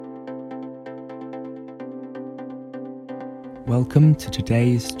Welcome to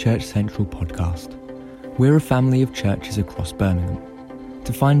today's Church Central podcast. We're a family of churches across Birmingham.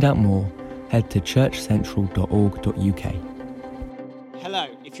 To find out more, head to churchcentral.org.uk. Hello,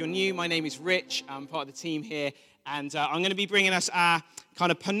 if you're new, my name is Rich. I'm part of the team here, and I'm going to be bringing us our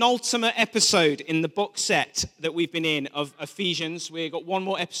kind of penultimate episode in the box set that we've been in of Ephesians. We've got one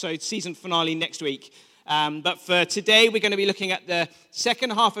more episode, season finale next week. But for today, we're going to be looking at the second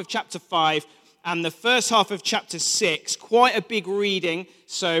half of chapter 5 and the first half of chapter 6. Quite a big reading,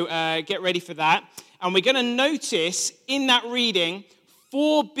 so get ready for that. And we're going to notice in that reading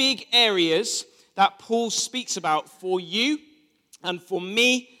 4 big areas that Paul speaks about for you and for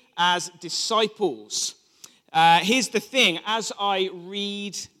me as disciples. Here's the thing. As I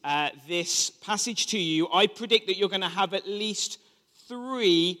read this passage to you, I predict that you're going to have at least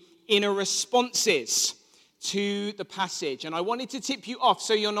 3 inner responses to the passage. And I wanted to tip you off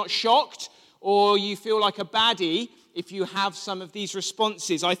so you're not shocked or you feel like a baddie if you have some of these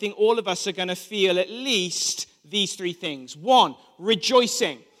responses. I think all of us are going to feel at least these 3 things. 1,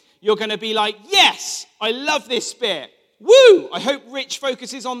 rejoicing. You're going to be like, yes, I love this bit. Woo! I hope Rich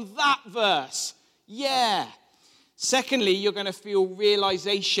focuses on that verse. Yeah. Secondly, you're going to feel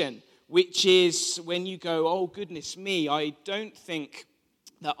realization, which is when you go, oh, goodness me, I don't think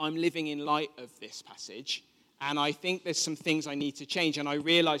that I'm living in light of this passage. And I think there's some things I need to change, and I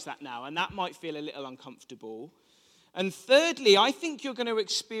realize that now, and that might feel a little uncomfortable. And thirdly, I think you're going to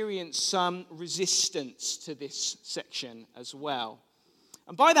experience some resistance to this section as well.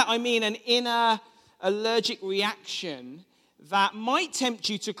 And by that, I mean an inner allergic reaction that might tempt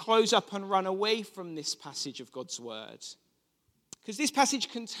you to close up and run away from this passage of God's word. Because this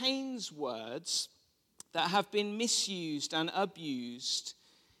passage contains words that have been misused and abused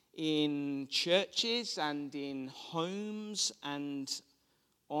in churches and in homes and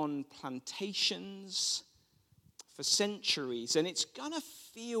on plantations for centuries. And it's going to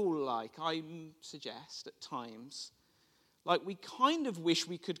feel like, I suggest at times, like we kind of wish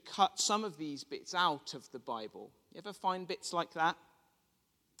we could cut some of these bits out of the Bible. You ever find bits like that?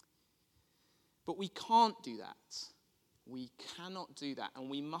 But we can't do that. We cannot do that, and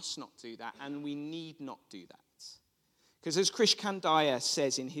we must not do that, and we need not do that. Because as Krish Kandiah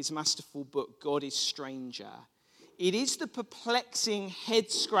says in his masterful book, God is Stranger, it is the perplexing,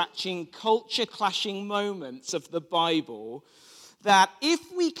 head-scratching, culture-clashing moments of the Bible that if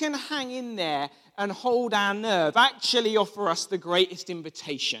we can hang in there and hold our nerve, actually offer us the greatest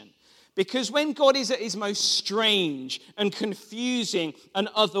invitation. Because when God is at his most strange and confusing and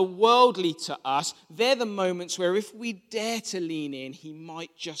otherworldly to us, they're the moments where if we dare to lean in, he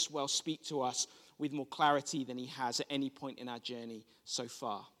might just well speak to us with more clarity than he has at any point in our journey so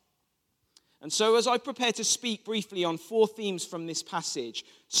far. And so as I prepare to speak briefly on 4 themes from this passage,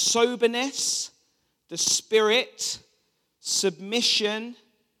 soberness, the Spirit, submission,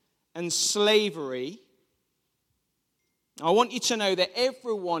 and slavery, I want you to know that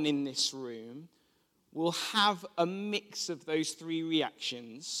everyone in this room will have a mix of those 3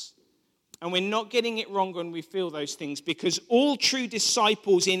 reactions. And we're not getting it wrong when we feel those things, because all true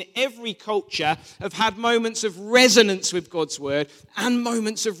disciples in every culture have had moments of resonance with God's word and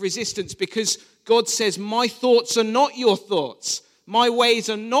moments of resistance, because God says, my thoughts are not your thoughts. My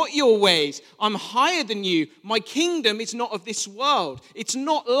ways are not your ways. I'm higher than you. My kingdom is not of this world. It's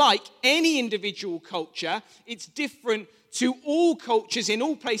not like any individual culture. It's different to all cultures in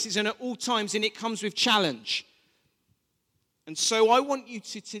all places and at all times, and it comes with challenge. And so I want you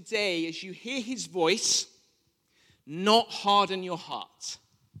to today, as you hear his voice, not harden your heart.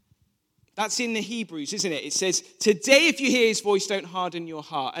 That's in the Hebrews, isn't it? It says, today if you hear his voice, don't harden your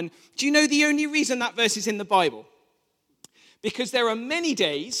heart. And do you know the only reason that verse is in the Bible? Because there are many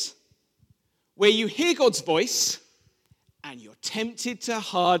days where you hear God's voice and you're tempted to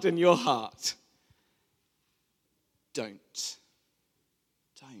harden your heart. Don't.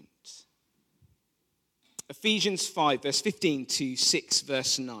 Ephesians 5, verse 15 to 6,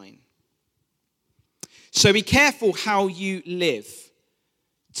 verse 9. So be careful how you live.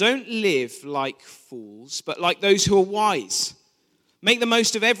 Don't live like fools, but like those who are wise. Make the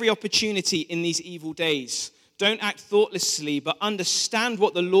most of every opportunity in these evil days. Don't act thoughtlessly, but understand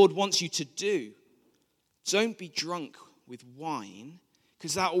what the Lord wants you to do. Don't be drunk with wine,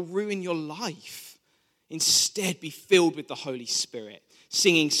 because that will ruin your life. Instead, be filled with the Holy Spirit,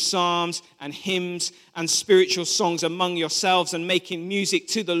 singing psalms and hymns and spiritual songs among yourselves and making music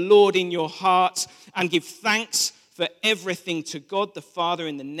to the Lord in your hearts, and give thanks for everything to God the Father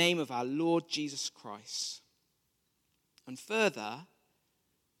in the name of our Lord Jesus Christ. And further,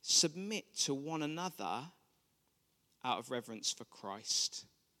 submit to one another out of reverence for Christ.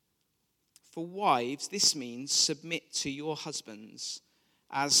 For wives, this means submit to your husbands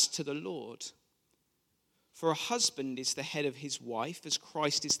as to the Lord. For a husband is the head of his wife, as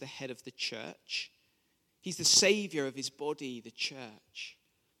Christ is the head of the church. He's the Savior of his body, the church.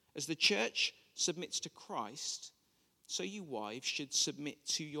 As the church submits to Christ, so you wives should submit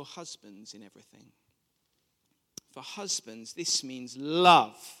to your husbands in everything. For husbands, this means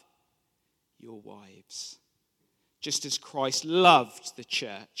love your wives, just as Christ loved the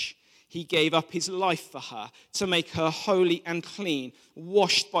church. He gave up his life for her to make her holy and clean,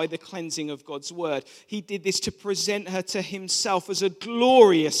 washed by the cleansing of God's word. He did this to present her to himself as a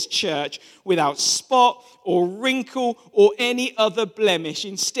glorious church without spot or wrinkle or any other blemish.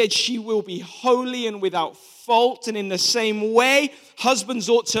 Instead, she will be holy and without fault. And in the same way, husbands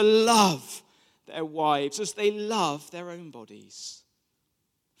ought to love their wives as they love their own bodies.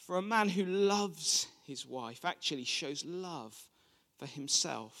 For a man who loves his wife actually shows love for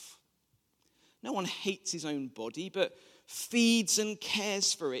himself. No one hates his own body, but feeds and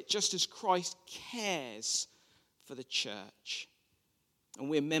cares for it, just as Christ cares for the church. And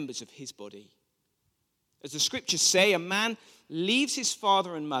we're members of his body. As the scriptures say, a man leaves his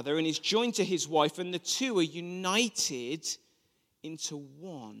father and mother and is joined to his wife, and the two are united into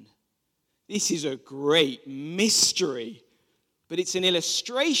one. This is a great mystery, but it's an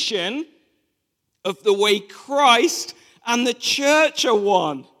illustration of the way Christ and the church are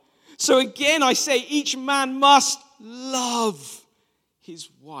one. So again, I say each man must love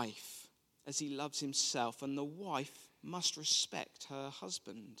his wife as he loves himself, and the wife must respect her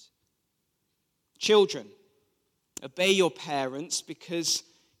husband. Children, obey your parents because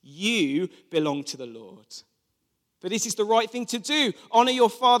you belong to the Lord. For this is the right thing to do. Honor your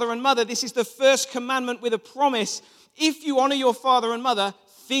father and mother. This is the first commandment with a promise. If you honor your father and mother,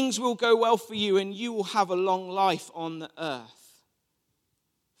 things will go well for you and you will have a long life on the earth.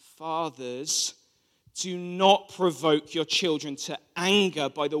 Fathers, do not provoke your children to anger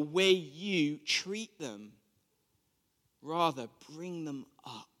by the way you treat them. Rather, bring them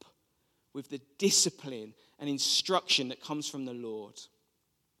up with the discipline and instruction that comes from the Lord.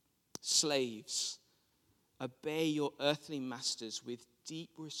 Slaves, obey your earthly masters with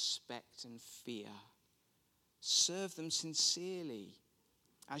deep respect and fear. Serve them sincerely,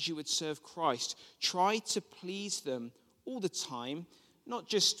 as you would serve Christ. Try to please them all the time, not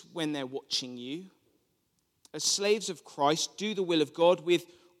just when they're watching you. As slaves of Christ, do the will of God with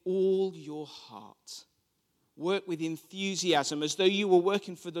all your heart. Work with enthusiasm as though you were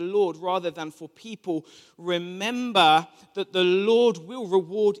working for the Lord rather than for people. Remember that the Lord will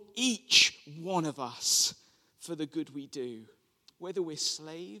reward each one of us for the good we do, whether we're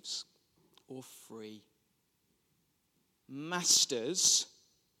slaves or free. Masters,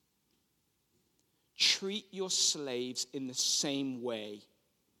 treat your slaves in the same way.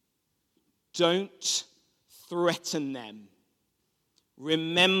 Don't threaten them.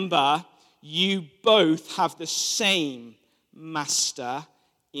 Remember, you both have the same master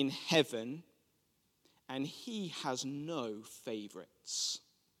in heaven, and he has no favorites.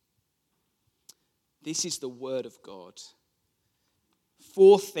 This is the word of God.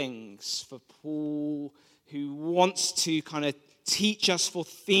 4 things for Paul, who wants to kind of teach us 4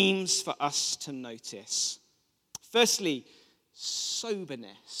 themes for us to notice. Firstly,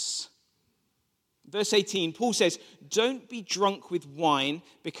 soberness. Verse 18, Paul says, don't be drunk with wine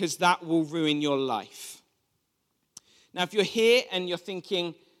because that will ruin your life. Now, if you're here and you're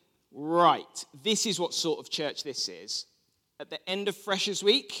thinking, right, this is what sort of church this is. At the end of Freshers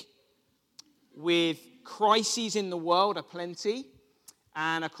Week, with crises in the world aplenty,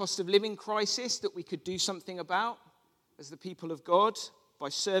 and a cost of living crisis that we could do something about as the people of God by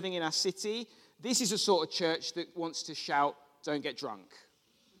serving in our city, this is a sort of church that wants to shout, don't get drunk.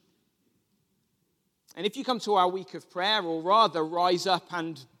 And if you come to our week of prayer, or rather rise up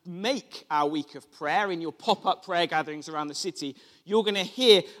and make our week of prayer in your pop-up prayer gatherings around the city, you're going to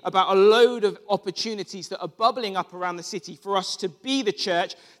hear about a load of opportunities that are bubbling up around the city for us to be the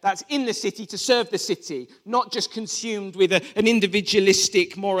church that's in the city to serve the city, not just consumed with an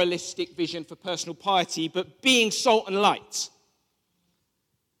individualistic, moralistic vision for personal piety, but being salt and light.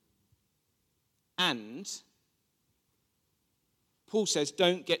 And Paul says,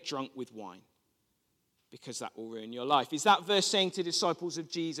 don't get drunk with wine, because that will ruin your life. Is that verse saying to disciples of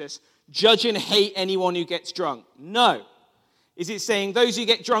Jesus, judge and hate anyone who gets drunk? No. Is it saying those who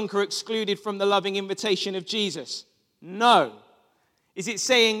get drunk are excluded from the loving invitation of Jesus? No. Is it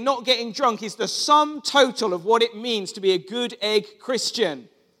saying not getting drunk is the sum total of what it means to be a good egg Christian?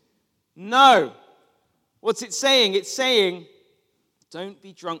 No. What's it saying? It's saying, don't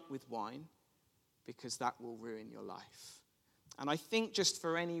be drunk with wine, because that will ruin your life. And I think just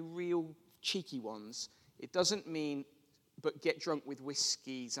for any real cheeky ones. It doesn't mean, but get drunk with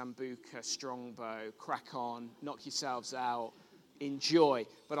whiskey, Sambuca, Strongbow, crack on, knock yourselves out, enjoy.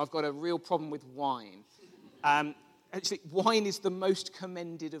 But I've got a real problem with wine. Actually, wine is the most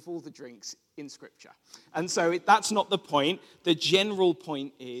commended of all the drinks in Scripture. And so that's not the point. The general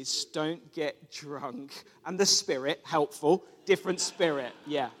point is don't get drunk. And the spirit, helpful, different spirit,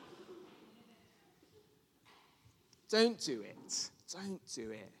 yeah. Don't do it. Don't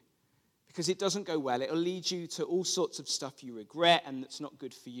do it. Because it doesn't go well. It'll lead you to all sorts of stuff you regret and that's not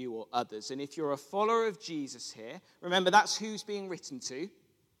good for you or others. And if you're a follower of Jesus here, remember that's who's being written to.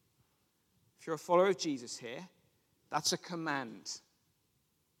 If you're a follower of Jesus here, that's a command.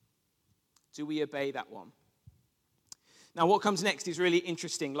 Do we obey that one? Now, what comes next is really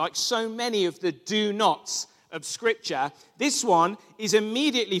interesting. Like so many of the do nots of Scripture, this one is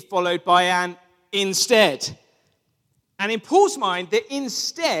immediately followed by an instead. And in Paul's mind, the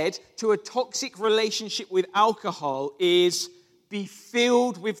instead to a toxic relationship with alcohol is be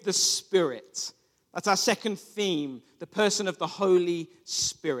filled with the Spirit. That's our second theme, the person of the Holy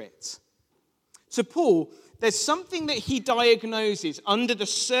Spirit. So Paul, there's something that he diagnoses under the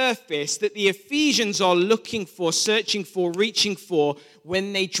surface that the Ephesians are looking for, searching for, reaching for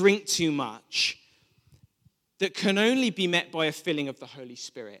when they drink too much that can only be met by a filling of the Holy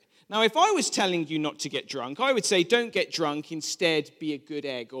Spirit. Now, if I was telling you not to get drunk, I would say don't get drunk, instead be a good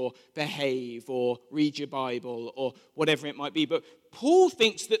egg or behave or read your Bible or whatever it might be. But Paul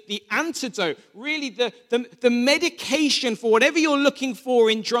thinks that the antidote, really the medication for whatever you're looking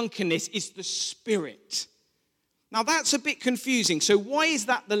for in drunkenness is the Spirit. Now, that's a bit confusing. So why is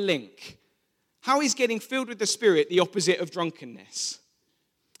that the link? How is getting filled with the Spirit the opposite of drunkenness?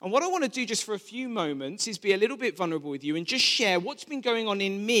 And what I want to do just for a few moments is be a little bit vulnerable with you and just share what's been going on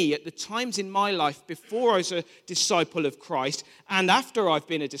in me at the times in my life before I was a disciple of Christ and after I've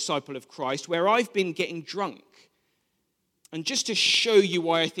been a disciple of Christ where I've been getting drunk. And just to show you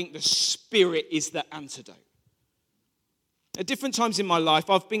why I think the Spirit is the antidote. At different times in my life,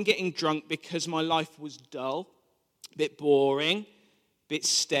 I've been getting drunk because my life was dull, a bit boring, a bit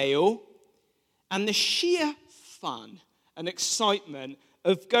stale. And the sheer fun and excitement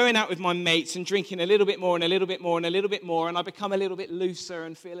of going out with my mates and drinking a little bit more and a little bit more and a little bit more, and I become a little bit looser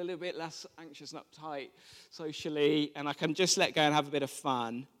and feel a little bit less anxious and uptight socially, and I can just let go and have a bit of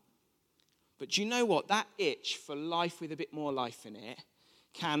fun. But do you know what? That itch for life with a bit more life in it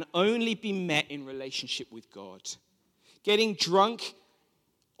can only be met in relationship with God. Getting drunk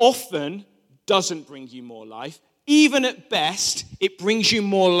often doesn't bring you more life. Even at best, it brings you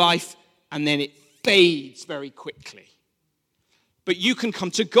more life and then it fades very quickly. But you can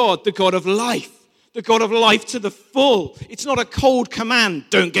come to God, the God of life to the full. It's not a cold command,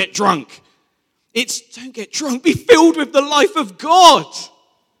 don't get drunk. It's don't get drunk, be filled with the life of God.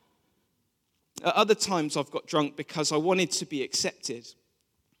 At other times I've got drunk because I wanted to be accepted.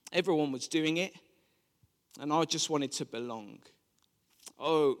 Everyone was doing it, and I just wanted to belong.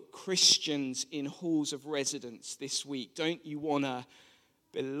 Oh, Christians in halls of residence this week, don't you want to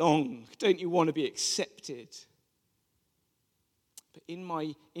belong? Don't you want to be accepted? But in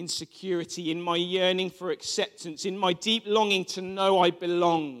my insecurity, in my yearning for acceptance, in my deep longing to know I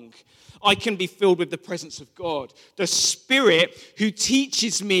belong, I can be filled with the presence of God. The Spirit who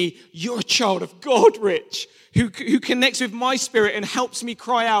teaches me, you're a child of God, Rich, who connects with my spirit and helps me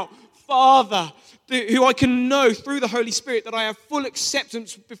cry out, Father, who I can know through the Holy Spirit that I have full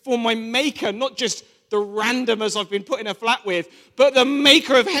acceptance before my Maker, not just the randomers I've been put in a flat with, but the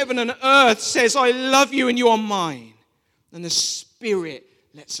Maker of heaven and earth says, I love you and you are mine. And the Spirit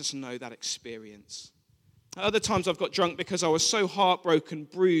lets us know that experience. At other times I've got drunk because I was so heartbroken,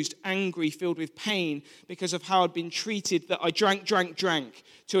 bruised, angry, filled with pain because of how I'd been treated that I drank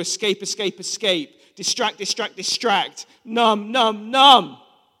to escape, distract, numb.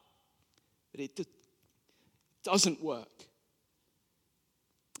 But it doesn't work.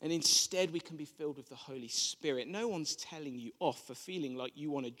 And instead we can be filled with the Holy Spirit. No one's telling you off for feeling like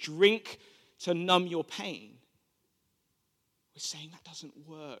you want to drink to numb your pain. We're saying that doesn't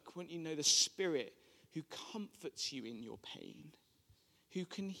work. Won't you know the Spirit who comforts you in your pain, who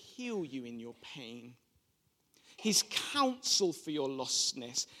can heal you in your pain, his counsel for your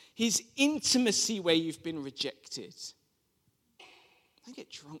lostness, his intimacy where you've been rejected. Don't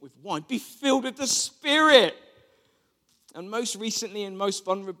get drunk with wine. Be filled with the Spirit. And most recently and most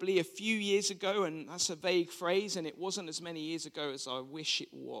vulnerably, a few years ago, and that's a vague phrase, and it wasn't as many years ago as I wish it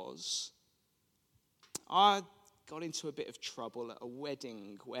was, I got into a bit of trouble at a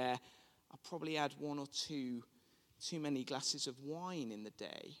wedding where I probably had one or two too many glasses of wine in the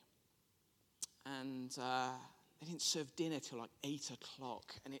day. And they didn't serve dinner till like 8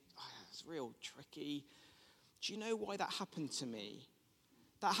 o'clock, and it was real tricky. Do you know why that happened to me?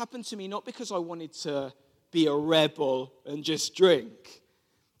 That happened to me not because I wanted to be a rebel and just drink.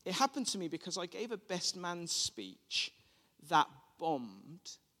 It happened to me because I gave a best man speech that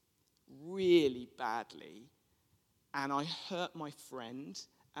bombed really badly, and I hurt my friend,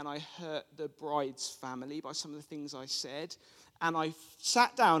 and I hurt the bride's family by some of the things I said. And I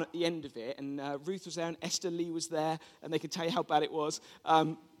sat down at the end of it, and Ruth was there, and Esther Lee was there, and they could tell you how bad it was.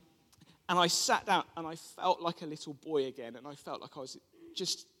 And I sat down, and I felt like a little boy again, and I felt like I was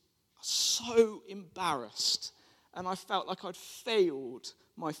just so embarrassed, and I felt like I'd failed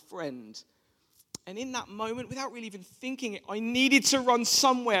my friend. And in that moment, without really even thinking it, I needed to run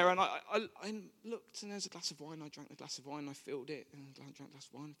somewhere, and I looked, and there was a glass of wine. I drank the glass of wine, I filled it, and I drank a glass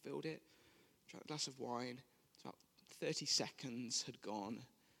of wine, filled it, drank a glass of wine. About 30 seconds had gone,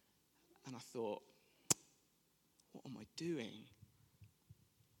 and I thought, what am I doing?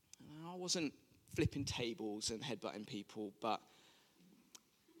 And I wasn't flipping tables and headbutting people, but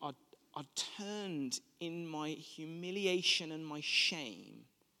I'd turned in my humiliation and my shame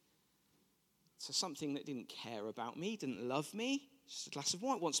to something that didn't care about me, didn't love me. Just a glass of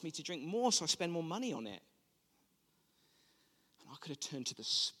wine, wants me to drink more, so I spend more money on it. And I could have turned to the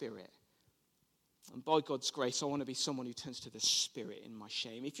Spirit. And by God's grace, I want to be someone who turns to the Spirit in my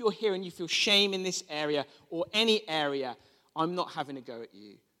shame. If you're here and you feel shame in this area or any area, I'm not having a go at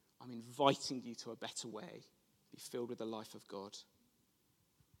you. I'm inviting you to a better way. Be filled with the life of God.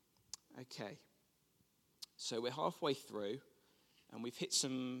 Okay. So we're halfway through, and we've hit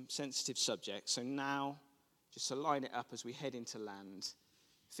some sensitive subjects. So now, just to line it up as we head into land,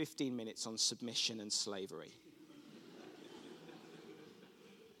 15 minutes on submission and slavery.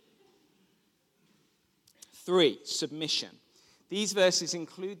 3, submission. These verses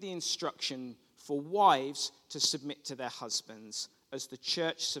include the instruction for wives to submit to their husbands as the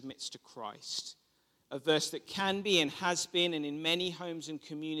church submits to Christ. A verse that can be and has been, and in many homes and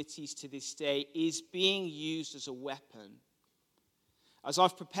communities to this day, is being used as a weapon. As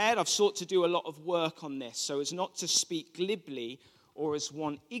I've prepared, I've sought to do a lot of work on this, so as not to speak glibly or as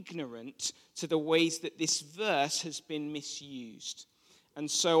one ignorant to the ways that this verse has been misused. And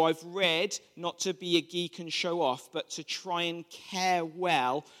so I've read, not to be a geek and show off, but to try and care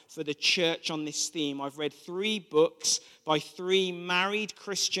well for the church on this theme. I've read 3 books by 3 married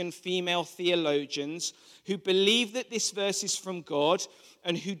Christian female theologians who believe that this verse is from God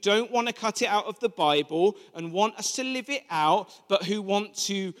and who don't want to cut it out of the Bible and want us to live it out, but who want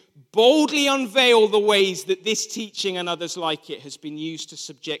to boldly unveil the ways that this teaching and others like it has been used to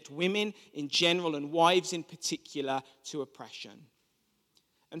subject women in general and wives in particular to oppression.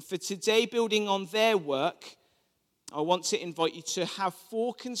 And for today, building on their work, I want to invite you to have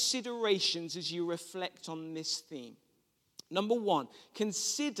 4 considerations as you reflect on this theme. Number 1,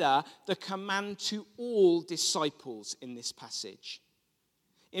 consider the command to all disciples in this passage.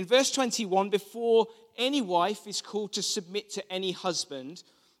 In verse 21, before any wife is called to submit to any husband,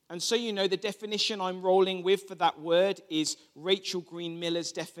 and so you know the definition I'm rolling with for that word is Rachel Green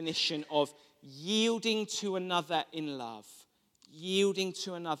Miller's definition of yielding to another in love. Yielding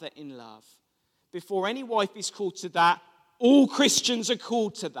to another in love. Before any wife is called to that, all Christians are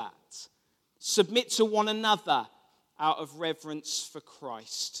called to that. Submit to one another out of reverence for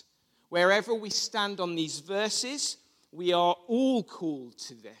Christ. Wherever we stand on these verses, we are all called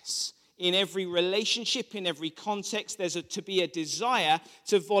to this. In every relationship, in every context, there's to be a desire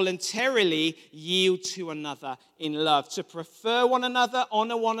to voluntarily yield to another in love, to prefer one another,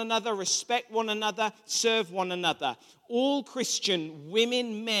 honor one another, respect one another, serve one another. All Christian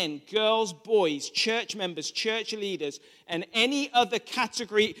women, men, girls, boys, church members, church leaders, and any other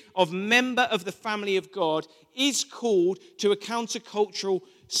category of member of the family of God is called to a countercultural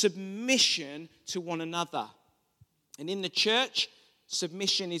submission to one another. And in the church,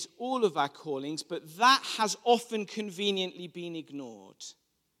 submission is all of our callings, but that has often conveniently been ignored.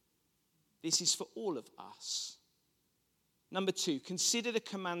 This is for all of us. Number 2, consider the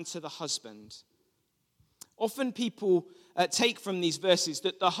command to the husband. Often people take from these verses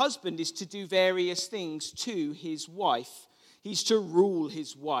that the husband is to do various things to his wife. He's to rule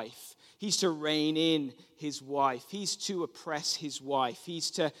his wife. He's to rein in his wife. He's to oppress his wife. He's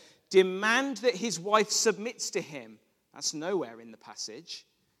to demand that his wife submits to him. That's nowhere in the passage.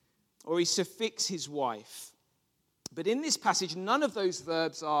 Or he's to fix his wife. But in this passage, none of those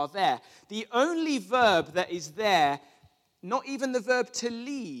verbs are there. The only verb that is there, not even the verb to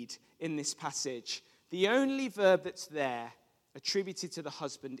lead in this passage, the only verb that's there, attributed to the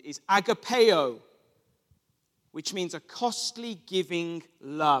husband, is agapeo, which means a costly giving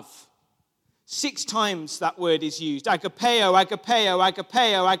love. 6 times that word is used. Agapeo, agapeo,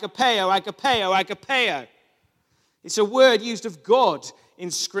 agapeo, agapeo, agapeo, agapeo. It's a word used of God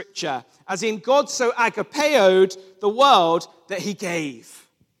in Scripture, as in God so agapeoed the world that he gave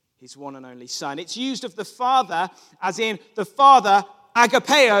his one and only Son. It's used of the Father, as in the Father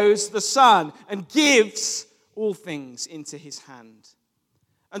agapeos the Son and gives all things into his hand.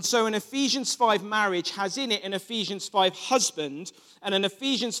 And so an Ephesians 5 marriage has in it an Ephesians 5 husband, and an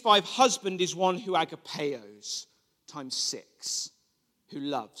Ephesians 5 husband is one who agapeos times 6, who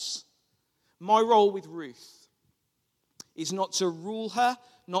loves. My role with Ruth is not to rule her,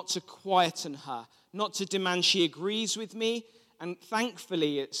 not to quieten her, not to demand she agrees with me, and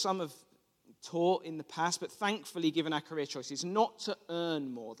thankfully, some have taught in the past, but thankfully given our career choices, not to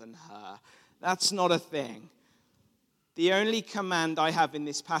earn more than her. That's not a thing. The only command I have in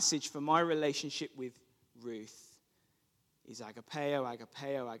this passage for my relationship with Ruth is agapeo,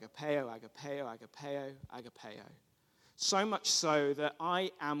 agapeo, agapeo, agapeo, agapeo, agapeo. So much so that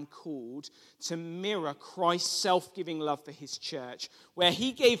I am called to mirror Christ's self-giving love for his church, where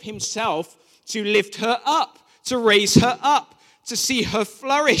he gave himself to lift her up, to raise her up, to see her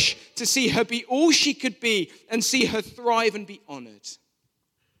flourish, to see her be all she could be, and see her thrive and be honored.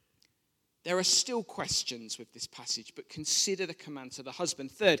 There are still questions with this passage, but consider the command to the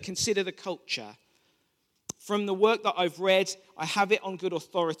husband. Third, consider the culture. From the work that I've read, I have it on good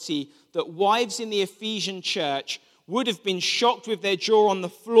authority that wives in the Ephesian church would have been shocked with their jaw on the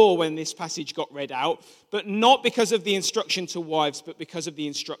floor when this passage got read out, but not because of the instruction to wives, but because of the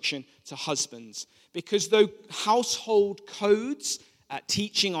instruction to husbands. Because though household codes,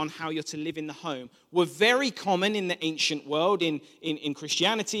 teaching on how you're to live in the home, were very common in the ancient world, in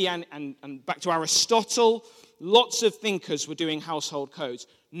Christianity and back to Aristotle, lots of thinkers were doing household codes.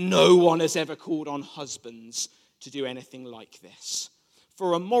 No one has ever called on husbands to do anything like this.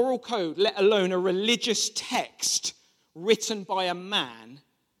 For a moral code, let alone a religious text written by a man,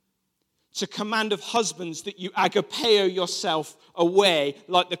 to command of husbands that you agapeo yourself away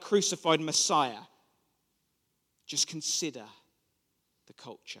like the crucified Messiah. Just consider the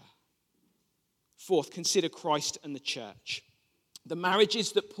culture. Fourth, consider Christ and the church. The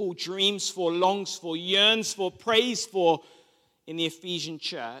marriages that Paul dreams for, longs for, yearns for, prays for in the Ephesian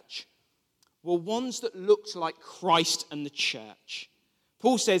church were ones that looked like Christ and the church.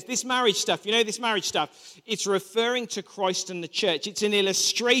 Paul says this marriage stuff, it's referring to Christ and the church. It's an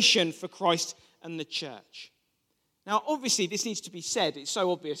illustration for Christ and the church. Now, obviously, this needs to be said. It's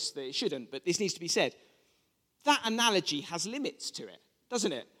so obvious that it shouldn't, but this needs to be said. That analogy has limits to it,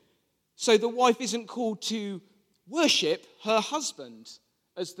 doesn't it? So the wife isn't called to worship her husband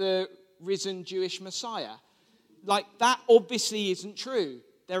as the risen Jewish Messiah. Like, that obviously isn't true.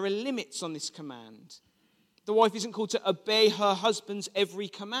 There are limits on this command. The wife isn't called to obey her husband's every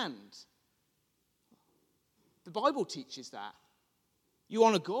command. The Bible teaches that. You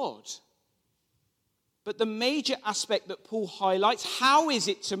honor God. But the major aspect that Paul highlights, how is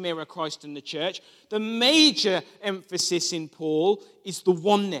it to mirror Christ and the church? The major emphasis in Paul is the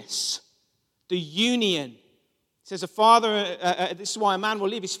oneness, the union. It says this is why a man will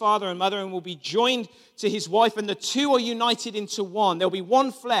leave his father and mother and will be joined to his wife, and the two are united into one. There'll be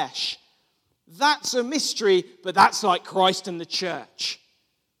one flesh. That's a mystery, but that's like Christ and the church.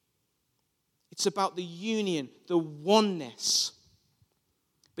 It's about the union, the oneness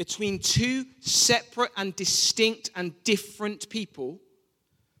between two separate and distinct and different people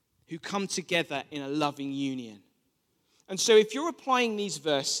who come together in a loving union. And so if you're applying these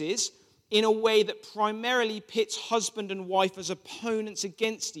verses in a way that primarily pits husband and wife as opponents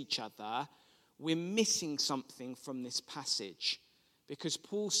against each other, we're missing something from this passage. Because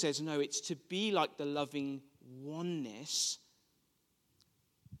Paul says, no, it's to be like the loving oneness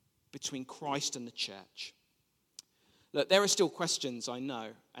between Christ and the church. Look, there are still questions, I know,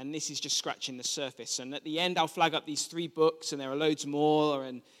 and this is just scratching the surface. And at the end, I'll flag up these 3 books, and there are loads more,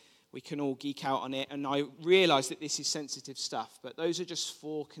 and we can all geek out on it. And I realize that this is sensitive stuff, but those are just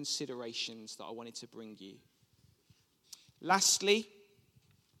 4 considerations that I wanted to bring you. Lastly,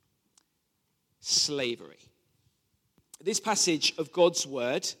 slavery. This passage of God's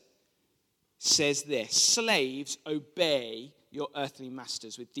word says this: slaves, obey your earthly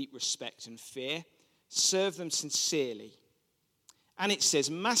masters with deep respect and fear. Serve them sincerely. And it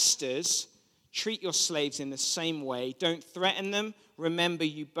says, masters, treat your slaves in the same way. Don't threaten them. Remember,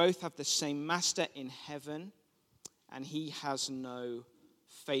 you both have the same master in heaven, and he has no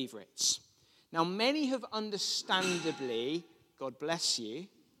favorites. Now, many have understandably, God bless you,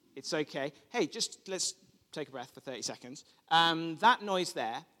 it's okay. Hey, just let's take a breath for 30 seconds. That noise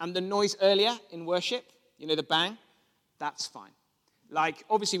there, and the noise earlier in worship, the bang, that's fine. Like,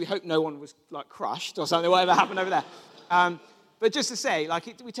 obviously, we hope no one was, like, crushed or something, whatever happened over there. But just to say, like,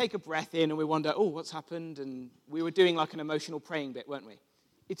 we take a breath in and we wonder, oh, what's happened? And we were doing, like, an emotional praying bit, weren't we?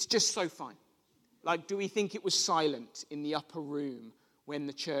 It's just so fine. Like, do we think it was silent in the upper room when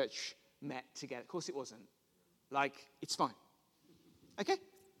the church met together? Of course it wasn't. Like, it's fine. Okay?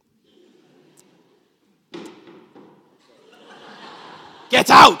 Get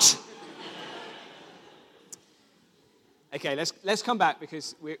out! Okay, let's come back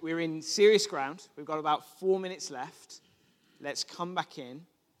because we're in serious ground. We've got about 4 minutes left. Let's come back in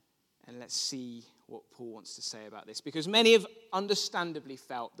and let's see what Paul wants to say about this. Because many have understandably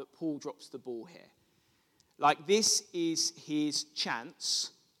felt that Paul drops the ball here. Like, this is his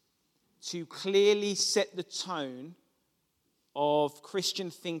chance to clearly set the tone of Christian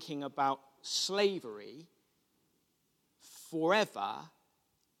thinking about slavery forever,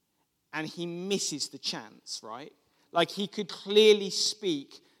 and he misses the chance, right? Like, he could clearly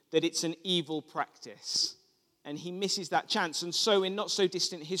speak that it's an evil practice, and he misses that chance. And so in not so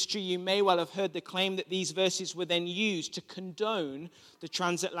distant history, you may well have heard the claim that these verses were then used to condone the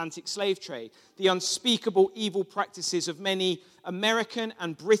transatlantic slave trade, the unspeakable evil practices of many American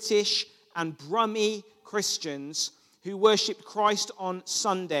and British and Brummie Christians who worshipped Christ on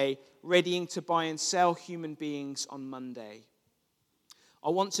Sunday, readying to buy and sell human beings on Monday. I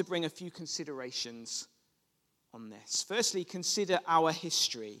want to bring a few considerations on this. Firstly, consider our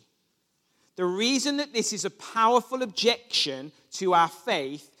history. The reason that this is a powerful objection to our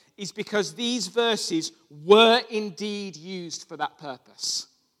faith is because these verses were indeed used for that purpose.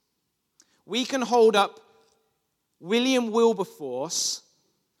 We can hold up William Wilberforce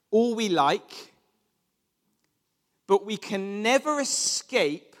all we like, but we can never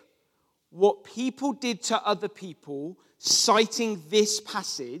escape what people did to other people, citing this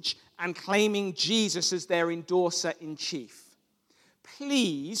passage and claiming Jesus as their endorser in chief.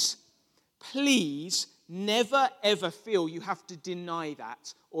 Please never ever feel you have to deny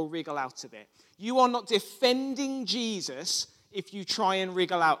that or wriggle out of it. You are not defending Jesus if you try and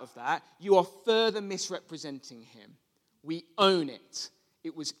wriggle out of that. You are further misrepresenting him. We own it.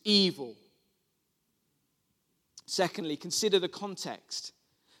 It was evil. Secondly, consider the context.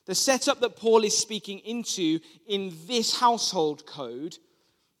 The setup that Paul is speaking into in this household code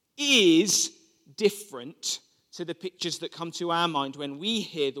is different to the pictures that come to our mind when we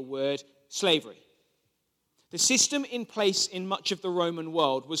hear the word slavery. The system in place in much of the Roman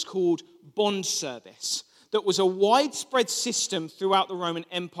world was called bond service. That was a widespread system throughout the Roman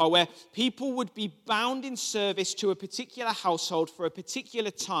Empire where people would be bound in service to a particular household for a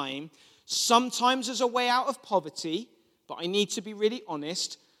particular time, sometimes as a way out of poverty, but I need to be really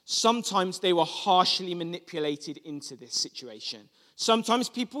honest, sometimes they were harshly manipulated into this situation. Sometimes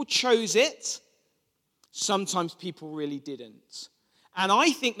people chose it, sometimes people really didn't. And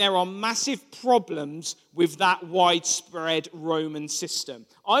I think there are massive problems with that widespread Roman system.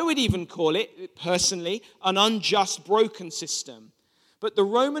 I would even call it, personally, an unjust, broken system. But the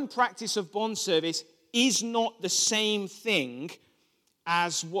Roman practice of bond service is not the same thing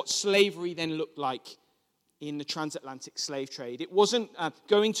as what slavery then looked like in the transatlantic slave trade. It wasn't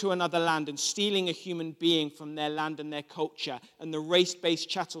going to another land and stealing a human being from their land and their culture and the race-based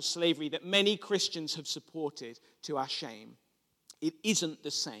chattel slavery that many Christians have supported to our shame. It isn't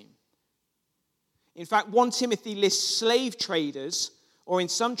the same. In fact, 1 Timothy lists slave traders, or in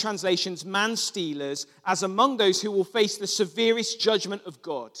some translations, man-stealers, as among those who will face the severest judgment of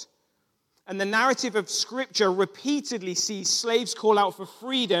God. And the narrative of Scripture repeatedly sees slaves call out for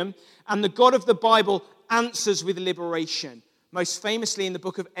freedom, and the God of the Bible answers with liberation, most famously in the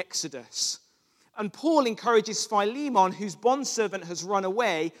book of Exodus. And Paul encourages Philemon, whose bondservant has run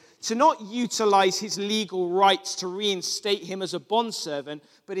away, to not utilize his legal rights to reinstate him as a bondservant,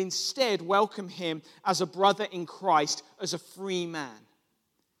 but instead welcome him as a brother in Christ, as a free man.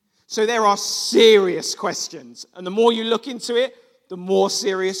 So there are serious questions. And the more you look into it, the more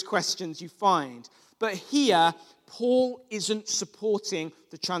serious questions you find. But here, Paul isn't supporting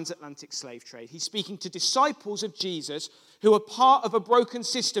the transatlantic slave trade. He's speaking to disciples of Jesus who are part of a broken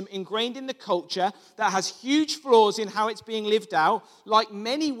system ingrained in the culture that has huge flaws in how it's being lived out, like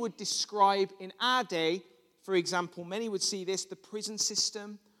many would describe in our day. For example, many would see this, the prison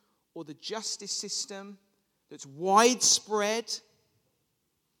system or the justice system that's widespread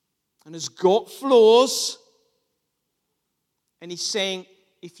and has got flaws. And he's saying,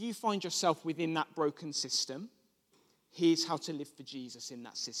 if you find yourself within that broken system, here's how to live for Jesus in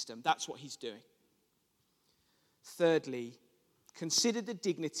that system. That's what he's doing. Thirdly, consider the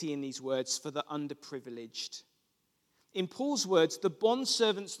dignity in these words for the underprivileged. In Paul's words, the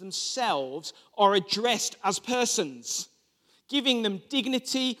bondservants themselves are addressed as persons, giving them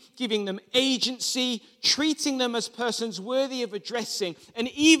dignity, giving them agency, treating them as persons worthy of addressing, and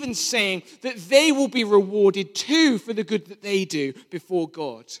even saying that they will be rewarded too for the good that they do before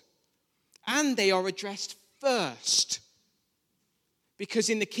God. And they are addressed first, because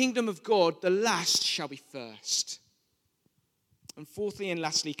in the kingdom of God, the last shall be first. And fourthly and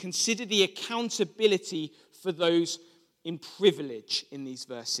lastly, consider the accountability for those in privilege in these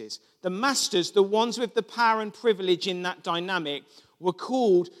verses. The masters, the ones with the power and privilege in that dynamic, were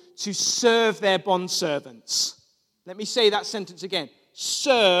called to serve their bondservants. Let me say that sentence again.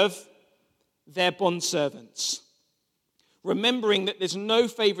 Serve their bondservants. Remembering that there's no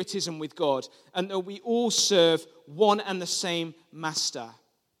favoritism with God and that we all serve one and the same master.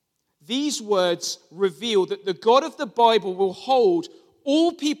 These words reveal that the God of the Bible will hold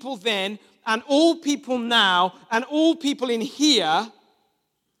all people then and all people now and all people in here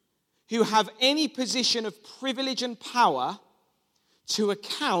who have any position of privilege and power to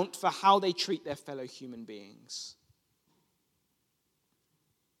account for how they treat their fellow human beings.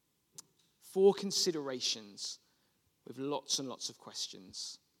 4 considerations with lots and lots of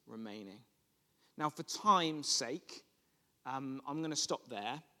questions remaining. Now, for time's sake, I'm going to stop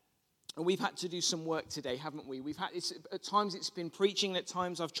there. And we've had to do some work today, haven't we? At times it's been preaching, and at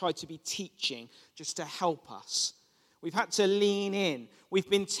times I've tried to be teaching just to help us. We've had to lean in. We've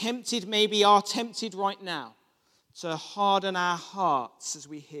been tempted, maybe are tempted right now, to harden our hearts as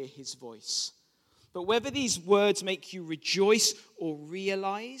we hear his voice. But whether these words make you rejoice or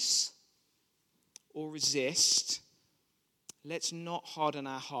realize or resist, let's not harden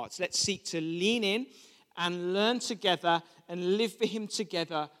our hearts. Let's seek to lean in and learn together and live for him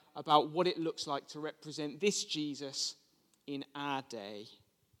together about what it looks like to represent this Jesus in our day.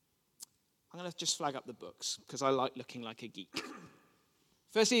 I'm going to just flag up the books because I like looking like a geek.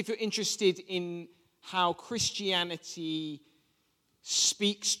 Firstly, if you're interested in how Christianity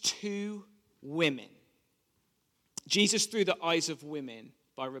speaks to women, Jesus Through the Eyes of Women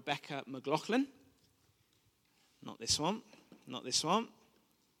by Rebecca McLaughlin. Not this one.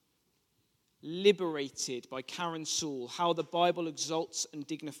 Liberated by Karen Sewell, How the Bible Exalts and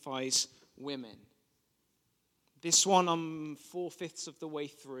Dignifies Women. This one I'm 4/5 of the way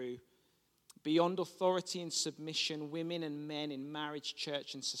through. Beyond Authority and Submission, Women and Men in Marriage,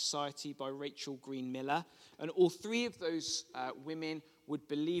 Church and Society by Rachel Green Miller. And all 3 of those women would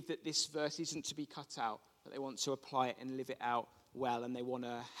believe that this verse isn't to be cut out, that they want to apply it and live it out well, and they want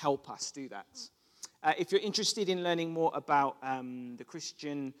to help us do that. If you're interested in learning more about the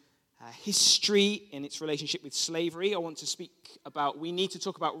Christian history and its relationship with slavery, I want to speak about We Need to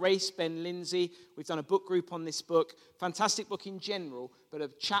Talk About Race, Ben Lindsay. We've done a book group on this book. Fantastic book in general, but a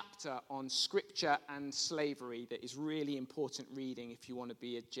chapter on scripture and slavery that is really important reading if you want to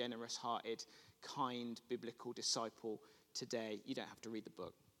be a generous-hearted, kind, biblical disciple today. You don't have to read the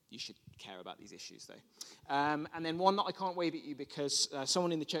book. You should care about these issues, though. And then one that I can't wave at you because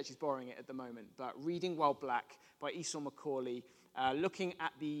someone in the church is borrowing it at the moment, but Reading While Black by Esau McCauley, looking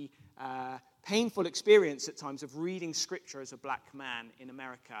at the painful experience at times of reading scripture as a black man in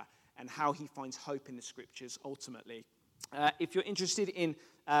America and how he finds hope in the scriptures ultimately. If you're interested in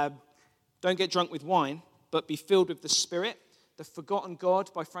Don't Get Drunk with Wine, but Be Filled with the Spirit, The Forgotten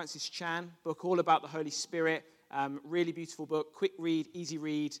God by Francis Chan, book all about the Holy Spirit. Really beautiful book, quick read, easy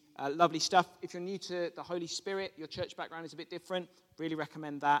read, lovely stuff. If you're new to the Holy Spirit, your church background is a bit different, really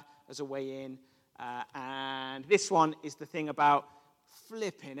recommend that as a way in. And this one is the thing about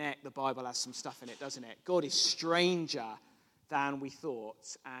flipping heck, the Bible has some stuff in it, doesn't it? God is stranger than we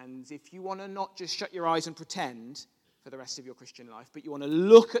thought. And if you want to not just shut your eyes and pretend for the rest of your Christian life, but you want to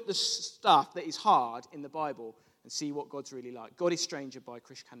look at the stuff that is hard in the Bible and see what God's really like. God is Stranger by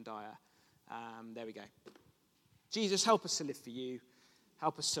Krish Kandiah. There we go. Jesus, help us to live for you.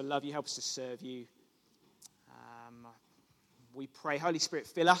 Help us to love you. Help us to serve you. We pray, Holy Spirit,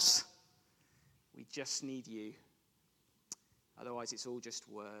 fill us. We just need you. Otherwise, it's all just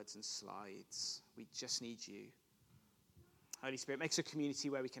words and slides. We just need you. Holy Spirit, make us a community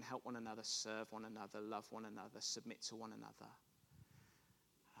where we can help one another, serve one another, love one another, submit to one another.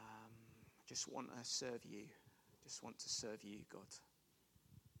 Just want to serve you. Just want to serve you, God.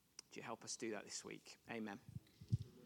 Would you help us do that this week? Amen.